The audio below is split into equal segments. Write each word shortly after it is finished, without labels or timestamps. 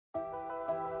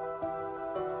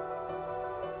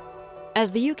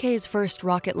As the UK's first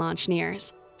rocket launch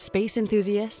nears, space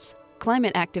enthusiasts,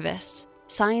 climate activists,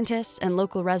 scientists, and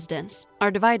local residents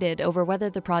are divided over whether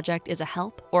the project is a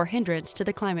help or hindrance to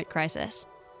the climate crisis.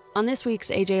 On this week's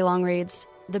AJ Long Reads,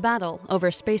 the battle over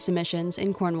space emissions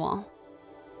in Cornwall.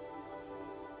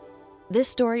 This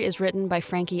story is written by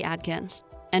Frankie Adkins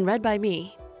and read by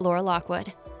me, Laura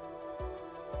Lockwood.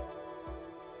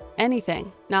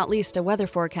 Anything, not least a weather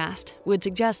forecast, would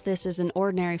suggest this is an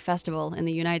ordinary festival in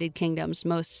the United Kingdom's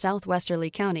most southwesterly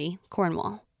county,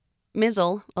 Cornwall.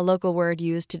 Mizzle, a local word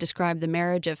used to describe the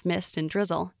marriage of mist and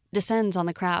drizzle, descends on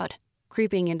the crowd,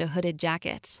 creeping into hooded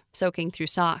jackets, soaking through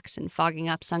socks, and fogging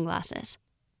up sunglasses.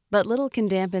 But little can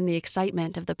dampen the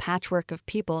excitement of the patchwork of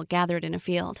people gathered in a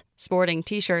field, sporting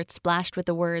t-shirts splashed with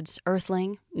the words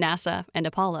Earthling, NASA, and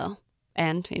Apollo,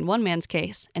 and, in one man's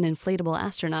case, an inflatable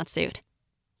astronaut suit.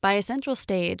 By a central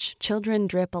stage, children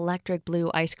drip electric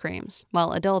blue ice creams,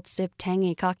 while adults sip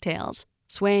tangy cocktails,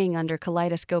 swaying under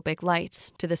kaleidoscopic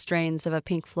lights to the strains of a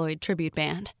Pink Floyd tribute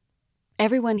band.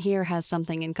 Everyone here has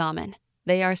something in common.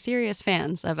 They are serious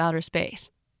fans of outer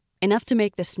space. Enough to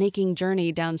make the snaking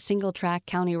journey down single-track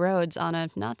county roads on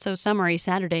a not-so-summery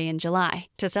Saturday in July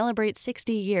to celebrate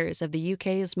 60 years of the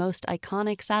UK's most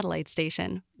iconic satellite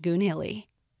station, Goonhilly.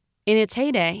 In its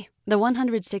heyday, the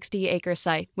 160-acre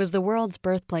site was the world's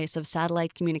birthplace of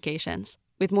satellite communications,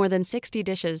 with more than 60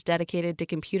 dishes dedicated to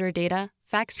computer data,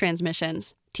 fax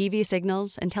transmissions, TV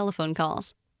signals, and telephone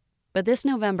calls. But this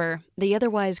November, the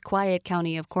otherwise quiet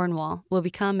county of Cornwall will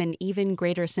become an even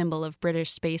greater symbol of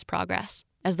British space progress,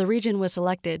 as the region was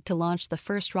selected to launch the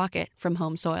first rocket from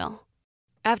home soil.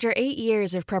 After 8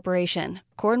 years of preparation,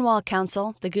 Cornwall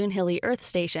Council, the Goonhilly Earth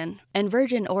Station, and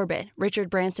Virgin Orbit,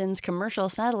 Richard Branson's commercial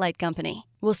satellite company,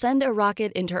 will send a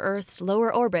rocket into Earth's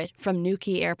lower orbit from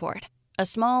Newquay Airport, a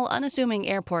small, unassuming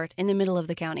airport in the middle of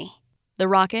the county. The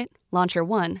rocket, Launcher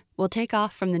 1, will take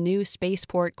off from the new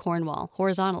spaceport Cornwall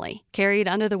horizontally, carried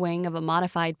under the wing of a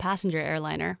modified passenger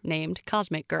airliner named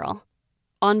Cosmic Girl.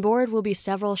 On board will be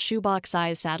several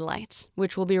shoebox-sized satellites,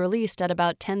 which will be released at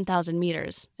about 10,000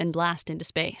 meters and blast into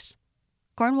space.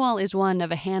 Cornwall is one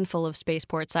of a handful of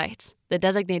spaceport sites, the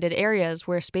designated areas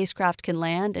where spacecraft can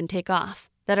land and take off,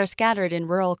 that are scattered in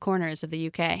rural corners of the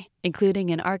UK,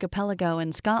 including an archipelago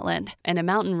in Scotland and a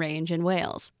mountain range in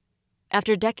Wales.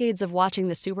 After decades of watching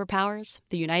the superpowers,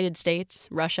 the United States,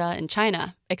 Russia, and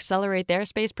China, accelerate their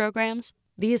space programs,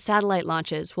 these satellite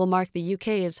launches will mark the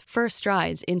UK's first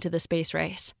strides into the space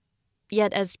race.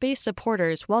 Yet as space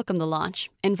supporters welcome the launch,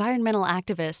 environmental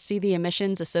activists see the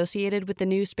emissions associated with the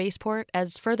new spaceport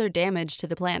as further damage to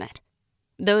the planet.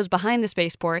 Those behind the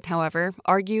spaceport, however,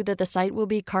 argue that the site will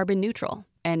be carbon neutral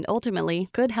and ultimately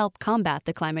could help combat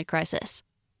the climate crisis.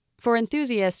 For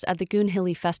enthusiasts at the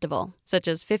Goonhilly Festival, such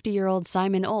as 50-year-old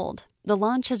Simon Old, the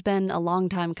launch has been a long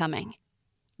time coming.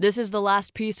 "This is the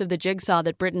last piece of the jigsaw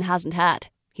that Britain hasn't had,"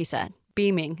 he said,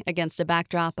 beaming against a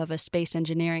backdrop of a space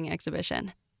engineering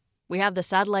exhibition. "We have the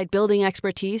satellite building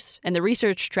expertise and the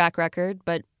research track record,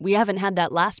 but we haven't had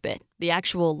that last bit, the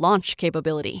actual launch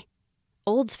capability."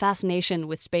 Old's fascination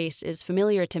with space is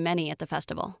familiar to many at the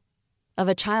festival. Of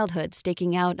a childhood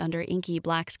staking out under inky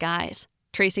black skies,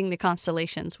 tracing the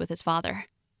constellations with his father.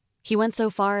 He went so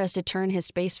far as to turn his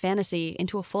space fantasy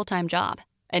into a full-time job.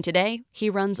 And today, he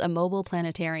runs a mobile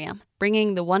planetarium,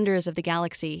 bringing the wonders of the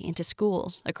galaxy into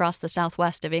schools across the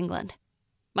southwest of England.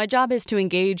 "My job is to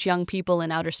engage young people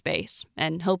in outer space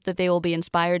and hope that they will be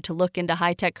inspired to look into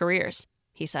high-tech careers,"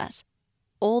 he says.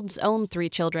 Old's own 3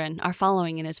 children are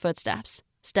following in his footsteps,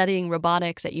 studying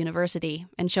robotics at university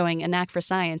and showing a knack for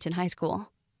science in high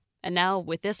school. "And now,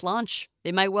 with this launch,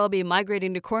 they might well be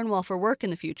migrating to Cornwall for work in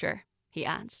the future," he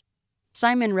adds.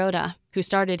 Simon Rhoda, who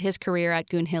started his career at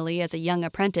Goonhilly as a young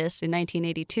apprentice in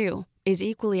 1982, is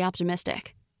equally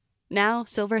optimistic. Now,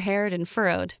 silver-haired and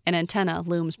furrowed, an antenna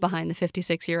looms behind the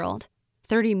 56-year-old,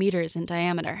 30 meters in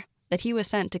diameter, that he was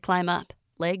sent to climb up,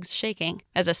 legs shaking,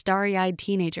 as a starry-eyed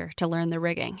teenager to learn the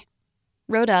rigging.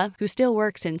 Rhoda, who still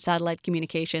works in satellite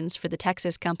communications for the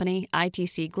Texas company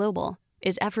ITC Global,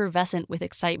 is effervescent with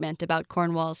excitement about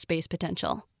Cornwall's space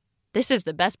potential. "This is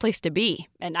the best place to be,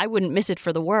 and I wouldn't miss it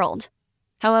for the world."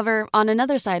 However, on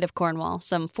another side of Cornwall,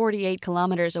 some 48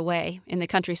 kilometers away, in the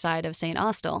countryside of St.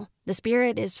 Austell, the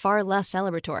spirit is far less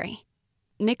celebratory.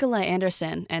 Nicola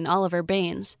Anderson and Oliver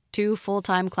Baines, 2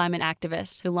 full-time climate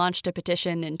activists who launched a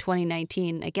petition in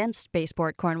 2019 against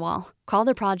Spaceport Cornwall, call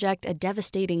the project a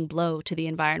devastating blow to the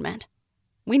environment.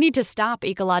 "We need to stop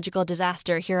ecological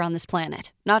disaster here on this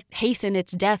planet, not hasten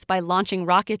its death by launching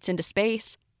rockets into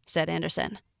space," said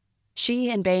Anderson. She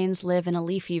and Baines live in a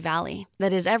leafy valley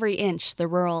that is every inch the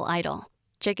rural idyll.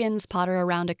 Chickens potter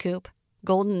around a coop.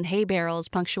 golden hay barrels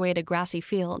punctuate a grassy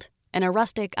field, and a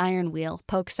rustic iron wheel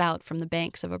pokes out from the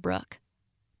banks of a brook.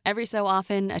 Every so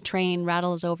often, a train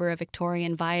rattles over a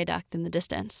Victorian viaduct in the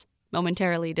distance,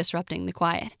 momentarily disrupting the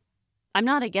quiet. I'm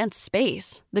not against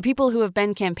space. The people who have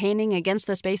been campaigning against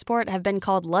the spaceport have been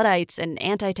called Luddites and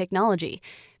anti-technology.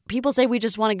 People say we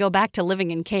just want to go back to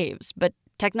living in caves, but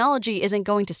technology isn't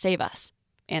going to save us,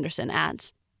 Anderson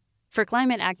adds. For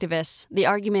climate activists, the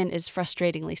argument is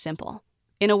frustratingly simple.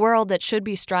 In a world that should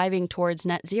be striving towards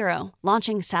net zero,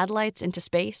 launching satellites into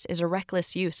space is a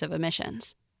reckless use of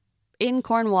emissions. In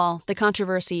Cornwall, the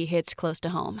controversy hits close to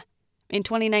home. In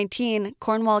 2019,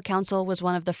 Cornwall Council was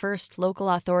one of the first local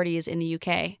authorities in the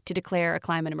UK to declare a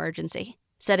climate emergency,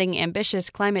 setting ambitious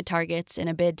climate targets in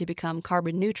a bid to become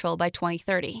carbon neutral by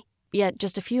 2030. Yet,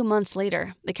 just a few months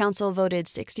later, the council voted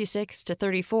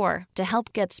 66-34 to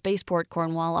help get Spaceport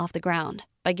Cornwall off the ground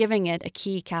by giving it a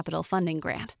key capital funding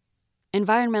grant.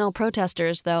 Environmental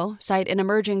protesters, though, cite an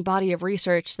emerging body of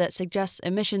research that suggests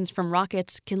emissions from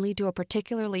rockets can lead to a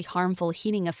particularly harmful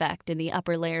heating effect in the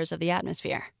upper layers of the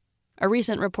atmosphere. A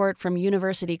recent report from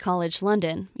University College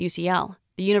London, UCL,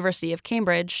 the University of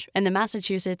Cambridge, and the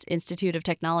Massachusetts Institute of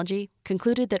Technology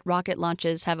concluded that rocket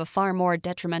launches have a far more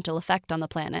detrimental effect on the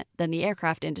planet than the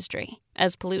aircraft industry,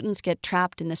 as pollutants get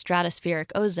trapped in the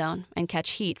stratospheric ozone and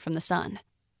catch heat from the sun.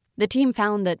 The team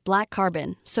found that black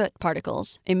carbon, soot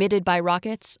particles, emitted by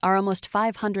rockets are almost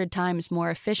 500 times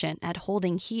more efficient at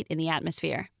holding heat in the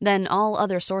atmosphere than all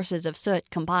other sources of soot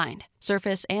combined,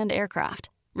 surface and aircraft,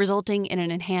 resulting in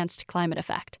an enhanced climate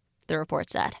effect, the report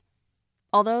said.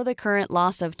 Although the current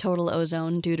loss of total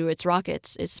ozone due to its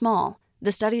rockets is small,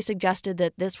 the study suggested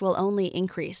that this will only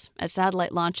increase as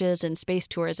satellite launches and space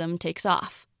tourism takes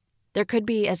off. There could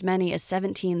be as many as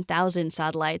 17,000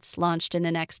 satellites launched in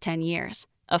the next 10 years,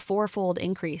 a four-fold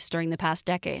increase during the past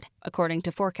decade, according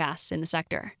to forecasts in the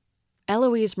sector.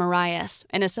 Eloise Marias,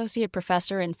 an associate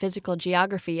professor in physical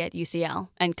geography at UCL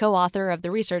and co-author of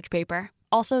the research paper,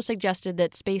 also suggested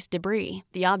that space debris,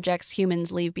 the objects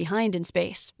humans leave behind in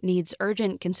space, needs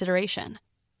urgent consideration.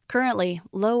 Currently,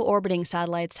 low-orbiting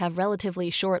satellites have relatively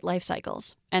short life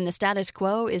cycles, and the status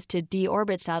quo is to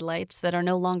deorbit satellites that are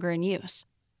no longer in use.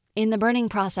 In the burning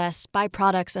process,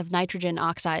 byproducts of nitrogen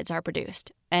oxides are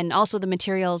produced, and also the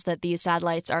materials that these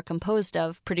satellites are composed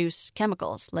of produce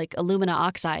chemicals like alumina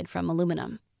oxide from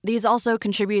aluminum. These also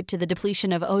contribute to the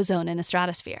depletion of ozone in the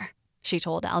stratosphere, she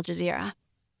told Al Jazeera.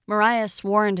 Marias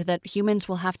warned that humans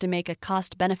will have to make a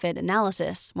cost-benefit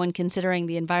analysis when considering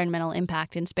the environmental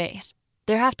impact in space.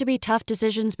 There have to be tough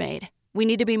decisions made. We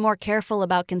need to be more careful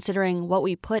about considering what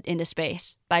we put into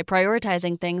space by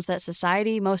prioritizing things that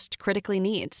society most critically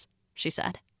needs, she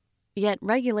said. Yet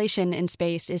regulation in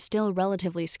space is still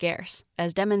relatively scarce,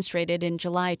 as demonstrated in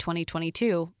July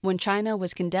 2022 when China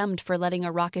was condemned for letting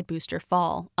a rocket booster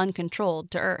fall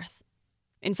uncontrolled to Earth.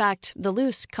 In fact, the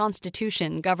loose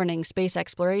constitution governing space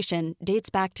exploration dates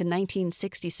back to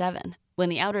 1967, when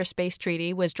the Outer Space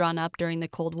Treaty was drawn up during the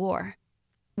Cold War.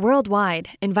 Worldwide,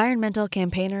 environmental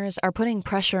campaigners are putting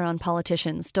pressure on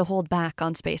politicians to hold back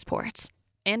on spaceports.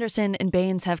 Anderson and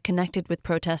Baines have connected with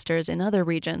protesters in other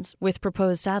regions with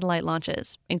proposed satellite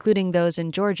launches, including those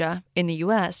in Georgia, in the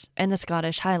U.S., and the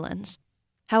Scottish Highlands.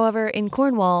 However, in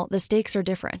Cornwall, the stakes are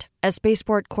different, as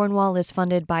Spaceport Cornwall is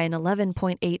funded by an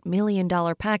 $11.8 million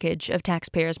package of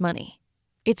taxpayers' money.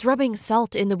 It's rubbing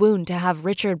salt in the wound to have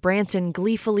Richard Branson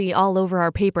gleefully all over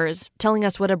our papers, telling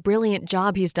us what a brilliant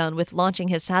job he's done with launching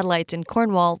his satellites in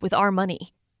Cornwall with our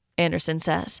money, Anderson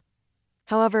says.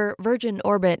 However, Virgin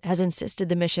Orbit has insisted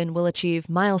the mission will achieve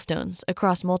milestones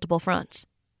across multiple fronts.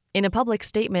 In a public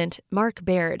statement, Mark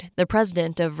Baird, the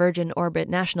president of Virgin Orbit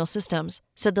National Systems,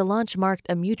 said the launch marked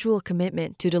a mutual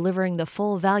commitment to delivering the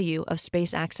full value of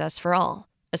space access for all,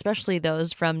 especially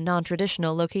those from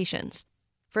non-traditional locations.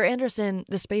 For Anderson,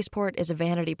 the spaceport is a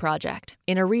vanity project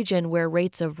in a region where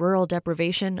rates of rural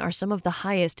deprivation are some of the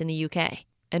highest in the UK,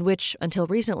 and which, until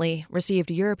recently,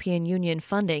 received European Union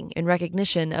funding in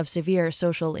recognition of severe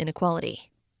social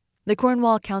inequality. The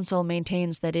Cornwall Council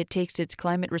maintains that it takes its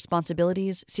climate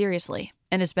responsibilities seriously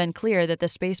and has been clear that the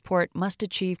spaceport must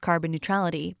achieve carbon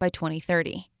neutrality by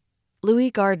 2030.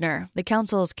 Louis Gardner, the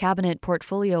Council's cabinet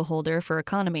portfolio holder for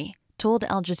economy, told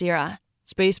Al Jazeera,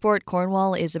 "Spaceport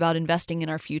Cornwall is about investing in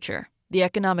our future. The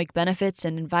economic benefits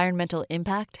and environmental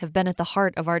impact have been at the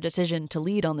heart of our decision to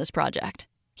lead on this project."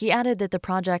 He added that the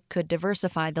project could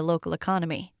diversify the local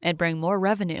economy and bring more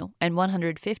revenue and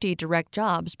 150 direct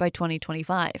jobs by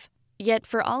 2025. Yet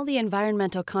for all the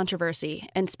environmental controversy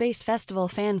and Space Festival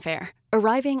fanfare,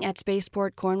 arriving at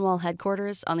Spaceport Cornwall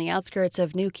headquarters on the outskirts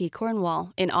of Newquay,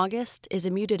 Cornwall, in August is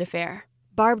a muted affair.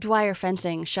 Barbed wire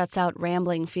fencing shuts out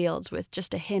rambling fields with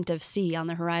just a hint of sea on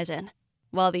the horizon,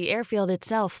 while the airfield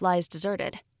itself lies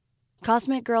deserted.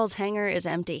 Cosmic Girl's hangar is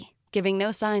empty, giving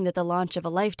no sign that the launch of a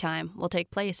lifetime will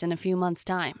take place in a few months'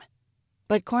 time.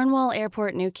 But Cornwall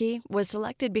Airport Newquay was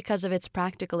selected because of its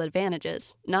practical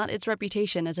advantages, not its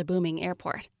reputation as a booming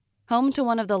airport. Home to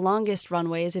one of the longest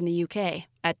runways in the UK,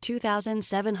 at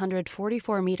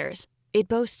 2,744 meters, it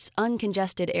boasts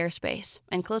uncongested airspace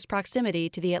and close proximity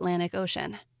to the Atlantic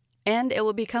Ocean. And it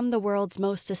will become the world's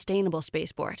most sustainable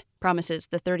spaceport, promises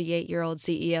the 38-year-old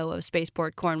CEO of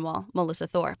Spaceport Cornwall, Melissa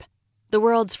Thorpe. The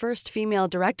world's first female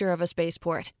director of a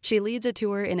spaceport, she leads a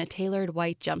tour in a tailored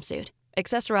white jumpsuit,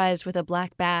 accessorized with a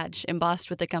black badge embossed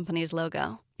with the company's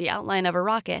logo, the outline of a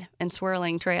rocket, and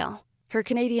swirling trail. Her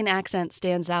Canadian accent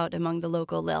stands out among the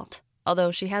local lilt,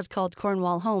 although she has called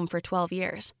Cornwall home for 12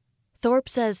 years. Thorpe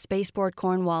says Spaceport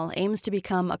Cornwall aims to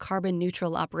become a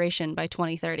carbon-neutral operation by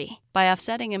 2030 by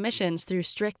offsetting emissions through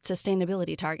strict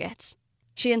sustainability targets.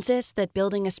 She insists that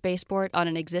building a spaceport on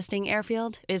an existing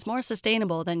airfield is more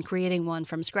sustainable than creating one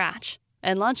from scratch,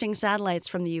 and launching satellites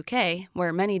from the UK,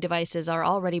 where many devices are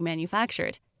already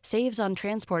manufactured, saves on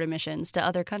transport emissions to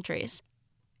other countries.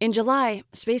 In July,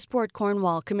 Spaceport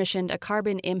Cornwall commissioned a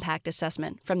carbon impact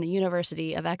assessment from the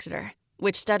University of Exeter,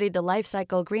 which studied the life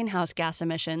cycle greenhouse gas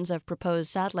emissions of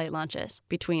proposed satellite launches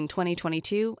between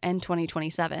 2022 and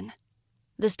 2027.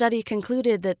 The study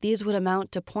concluded that these would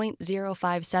amount to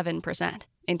 0.057%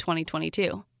 in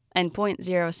 2022 and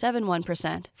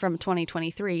 0.071% from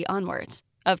 2023 onwards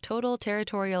of total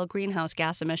territorial greenhouse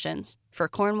gas emissions for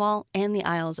Cornwall and the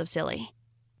Isles of Scilly.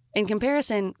 In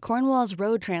comparison, Cornwall's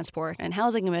road transport and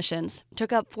housing emissions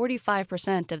took up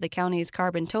 45% of the county's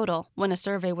carbon total when a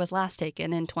survey was last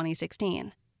taken in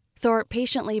 2016. Thorpe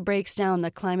patiently breaks down the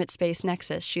climate-space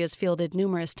nexus she has fielded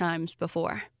numerous times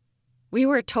before. "We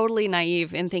were totally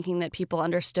naive in thinking that people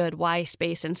understood why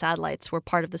space and satellites were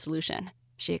part of the solution,"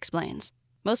 she explains.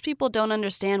 "Most people don't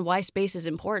understand why space is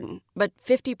important, but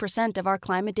 50% of our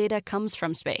climate data comes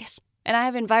from space. And I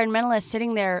have environmentalists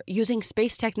sitting there using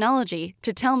space technology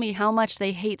to tell me how much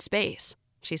they hate space,"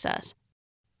 she says.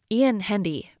 Ian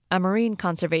Hendy, a marine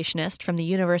conservationist from the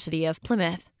University of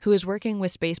Plymouth who is working with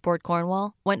Spaceport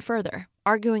Cornwall, went further,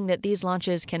 arguing that these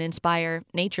launches can inspire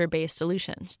nature-based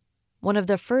solutions. One of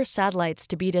the first satellites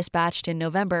to be dispatched in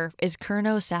November is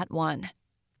KernoSat-1,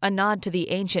 a nod to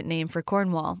the ancient name for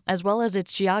Cornwall, as well as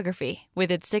its geography, with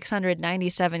its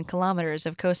 697 kilometers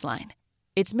of coastline.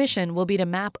 Its mission will be to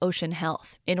map ocean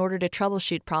health in order to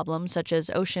troubleshoot problems such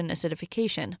as ocean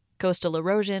acidification, coastal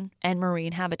erosion, and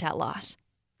marine habitat loss.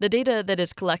 The data that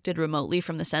is collected remotely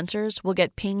from the sensors will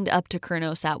get pinged up to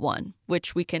KernoSat-1,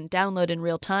 which we can download in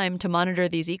real time to monitor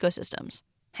these ecosystems,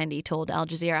 Hendy told Al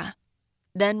Jazeera.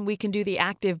 Then we can do the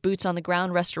active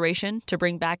boots-on-the-ground restoration to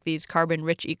bring back these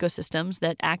carbon-rich ecosystems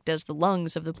that act as the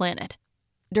lungs of the planet.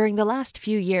 During the last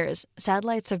few years,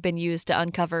 satellites have been used to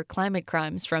uncover climate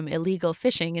crimes from illegal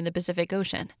fishing in the Pacific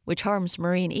Ocean, which harms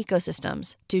marine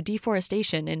ecosystems, to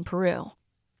deforestation in Peru.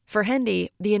 For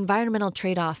Hendy, the environmental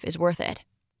trade-off is worth it.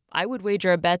 "I would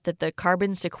wager a bet that the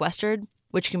carbon sequestered,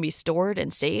 which can be stored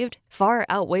and saved, far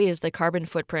outweighs the carbon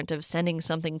footprint of sending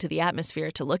something to the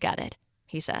atmosphere to look at it,"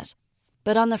 he says.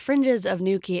 But on the fringes of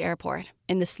Newquay Airport,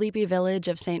 in the sleepy village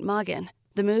of St. Mawgan,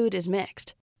 the mood is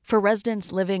mixed. For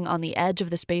residents living on the edge of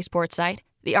the spaceport site,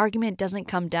 the argument doesn't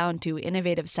come down to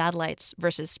innovative satellites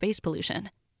versus space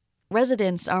pollution.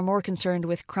 Residents are more concerned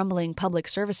with crumbling public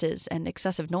services and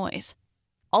excessive noise.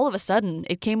 "All of a sudden,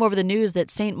 it came over the news that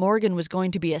St. Morgan was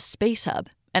going to be a space hub,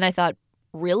 and I thought,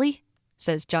 really?"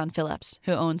 says John Phillips,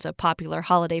 who owns a popular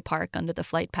holiday park under the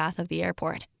flight path of the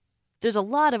airport. "There's a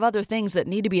lot of other things that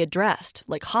need to be addressed,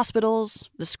 like hospitals,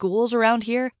 the schools around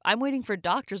here. I'm waiting for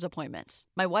doctor's appointments.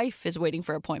 My wife is waiting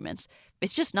for appointments.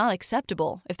 It's just not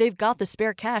acceptable. If they've got the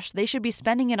spare cash, they should be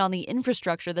spending it on the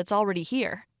infrastructure that's already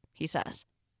here," he says.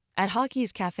 At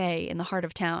Hockey's Cafe in the heart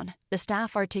of town, the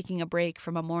staff are taking a break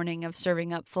from a morning of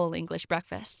serving up full English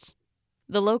breakfasts.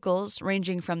 The locals,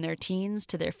 ranging from their teens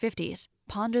to their 50s,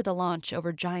 ponder the launch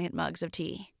over giant mugs of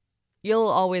tea. "You'll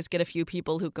always get a few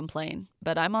people who complain,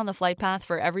 but I'm on the flight path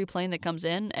for every plane that comes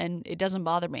in, and it doesn't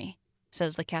bother me,"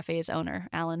 says the cafe's owner,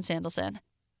 Alan Sandelson.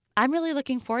 "I'm really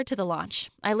looking forward to the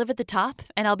launch. I live at the top,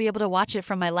 and I'll be able to watch it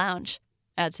from my lounge,"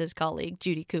 adds his colleague,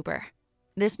 Judy Cooper.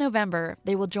 This November,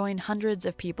 they will join hundreds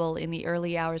of people in the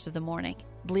early hours of the morning,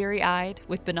 bleary-eyed,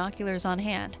 with binoculars on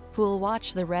hand, who will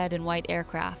watch the red and white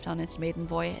aircraft on its maiden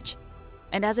voyage.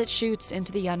 And as it shoots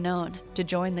into the unknown to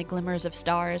join the glimmers of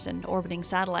stars and orbiting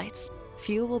satellites,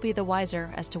 few will be the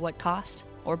wiser as to what cost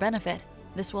or benefit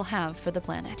this will have for the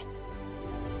planet.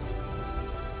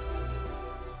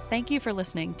 Thank you for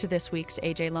listening to this week's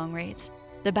AJ Long Reads.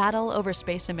 The Battle Over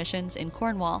Space Emissions in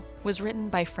Cornwall was written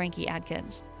by Frankie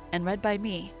Adkins and read by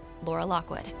me, Laura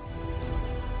Lockwood.